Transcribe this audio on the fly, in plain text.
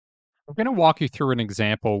I'm going to walk you through an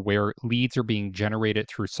example where leads are being generated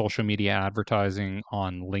through social media advertising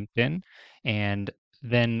on LinkedIn. And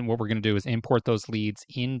then what we're going to do is import those leads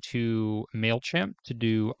into Mailchimp to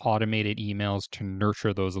do automated emails to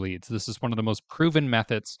nurture those leads. This is one of the most proven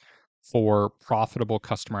methods for profitable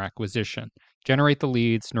customer acquisition. Generate the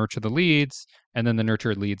leads, nurture the leads, and then the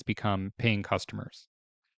nurtured leads become paying customers.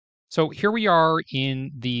 So here we are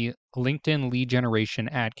in the LinkedIn lead generation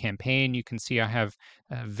ad campaign. You can see I have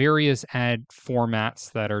various ad formats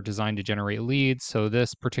that are designed to generate leads. So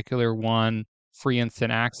this particular one, free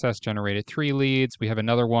instant access, generated 3 leads. We have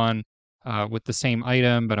another one with the same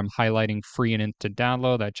item, but I'm highlighting free and instant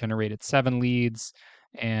download that generated 7 leads.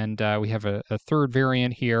 And we have a third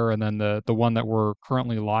variant here. And then the one that we're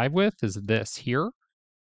currently live with is this here.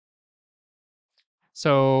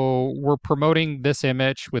 So we're promoting this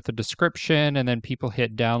image with a description, and then people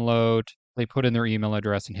hit download, they put in their email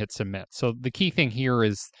address and hit submit. So the key thing here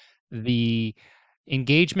is the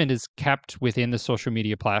engagement is kept within the social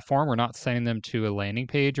media platform. We're not sending them to a landing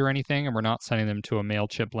page or anything, and we're not sending them to a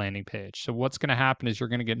Mailchimp landing page. So what's going to happen is you're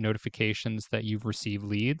going to get notifications that you've received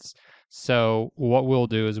leads. So what we'll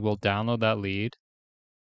do is we'll download that lead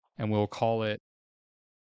and we'll call it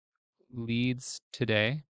leads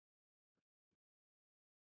today.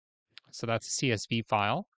 So that's a CSV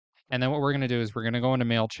file. And then what we're going to do is we're going to go into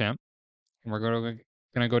Mailchimp and we're going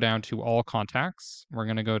to go down to all contacts. We're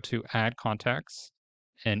going to go to add contacts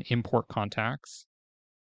and import contacts.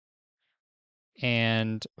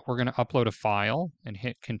 And we're going to upload a file and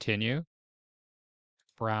hit continue.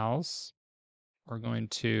 Browse. We're going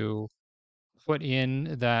to put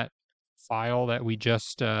in that file that we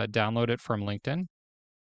just downloaded from LinkedIn.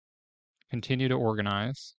 Continue to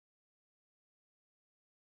organize.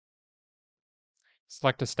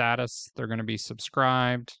 Select a status. They're going to be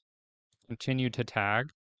subscribed. Continue to tag.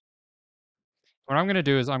 What I'm going to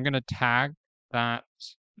do is I'm going to tag that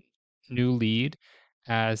new lead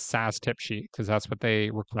as SaaS tip sheet because that's what they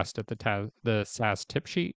requested, the SaaS tip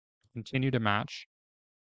sheet. Continue to match.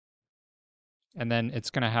 And then it's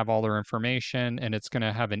going to have all their information and it's going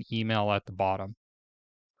to have an email at the bottom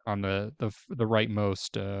on the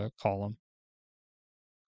rightmost column.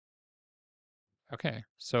 Okay,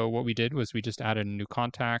 so what we did was we just added a new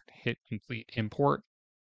contact, hit complete import,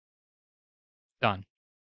 done.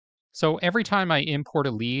 So every time I import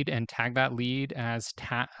a lead and tag that lead as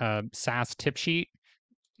SaaS tip sheet,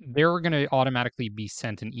 they're going to automatically be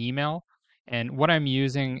sent an email. And what I'm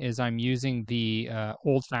using is I'm using the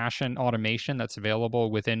old-fashioned automation that's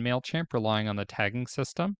available within Mailchimp, relying on the tagging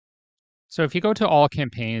system. So if you go to all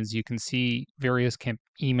campaigns, you can see various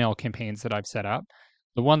email campaigns that I've set up.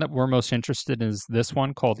 The one that we're most interested in is this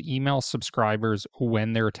one called email subscribers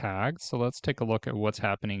when they're tagged. So let's take a look at what's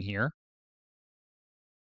happening here.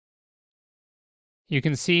 You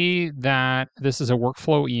can see that this is a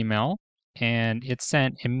workflow email and it's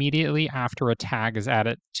sent immediately after a tag is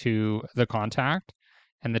added to the contact,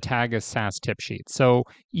 and the tag is SaaS tip sheet. So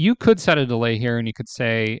you could set a delay here and you could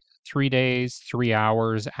say 3 days, 3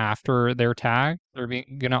 hours after their tag, they're going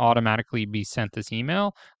to automatically be sent this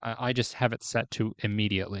email. I just have it set to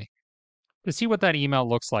immediately. To see what that email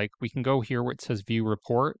looks like, we can go here where it says view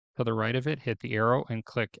report. To the right of it, hit the arrow and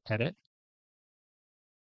click edit.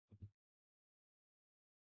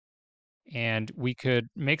 And we could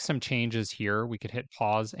make some changes here. We could hit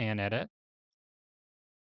pause and edit.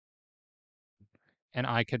 And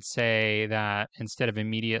I could say that instead of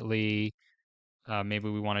immediately, maybe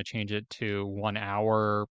we want to change it to 1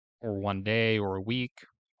 hour or 1 day or a week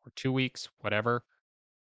or 2 weeks, whatever.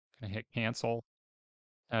 Gonna hit cancel.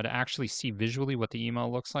 To actually see visually what the email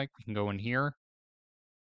looks like, we can go in here.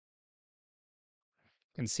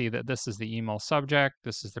 You can see that this is the email subject.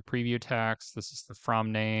 This is the preview text. This is the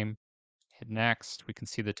from name. Hit next. We can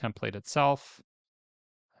see the template itself.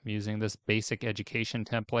 I'm using this basic education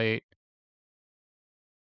template.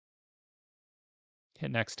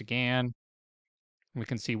 Hit next again. We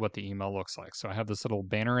can see what the email looks like. So I have this little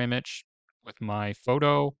banner image with my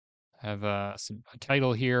photo. I have a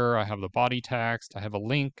title here. I have the body text. I have a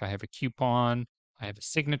link. I have a coupon. I have a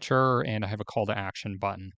signature, and I have a call to action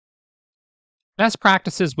button. Best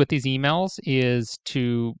practices with these emails is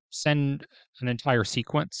to send an entire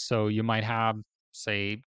sequence. So you might have,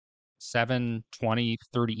 say, 7, 20,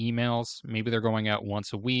 30 emails. Maybe they're going out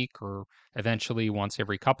once a week or eventually once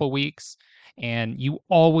every couple weeks. And you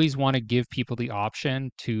always want to give people the option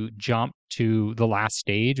to jump to the last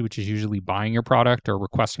stage, which is usually buying your product or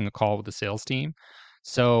requesting a call with the sales team.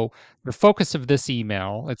 So the focus of this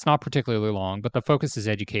email, it's not particularly long, but the focus is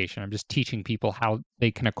education. I'm just teaching people how they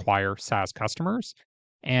can acquire SaaS customers.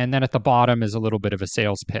 And then at the bottom is a little bit of a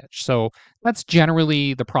sales pitch. So that's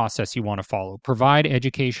generally the process you want to follow. Provide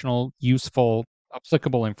educational, useful,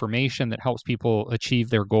 applicable information that helps people achieve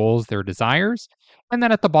their goals, their desires. And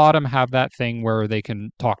then at the bottom, have that thing where they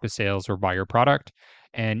can talk to sales or buy your product.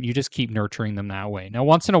 And you just keep nurturing them that way. Now,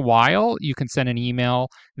 once in a while, you can send an email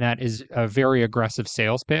that is a very aggressive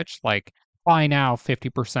sales pitch, like buy now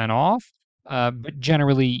 50% off. But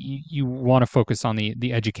generally, you want to focus on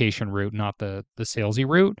the education route, not the salesy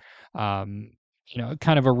route. Um,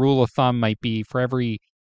 kind of a rule of thumb might be for every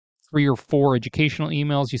 3 or 4 educational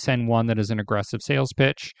emails, you send one that is an aggressive sales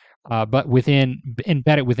pitch. But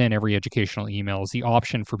embed it within every educational email is the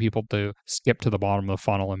option for people to skip to the bottom of the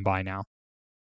funnel and buy now.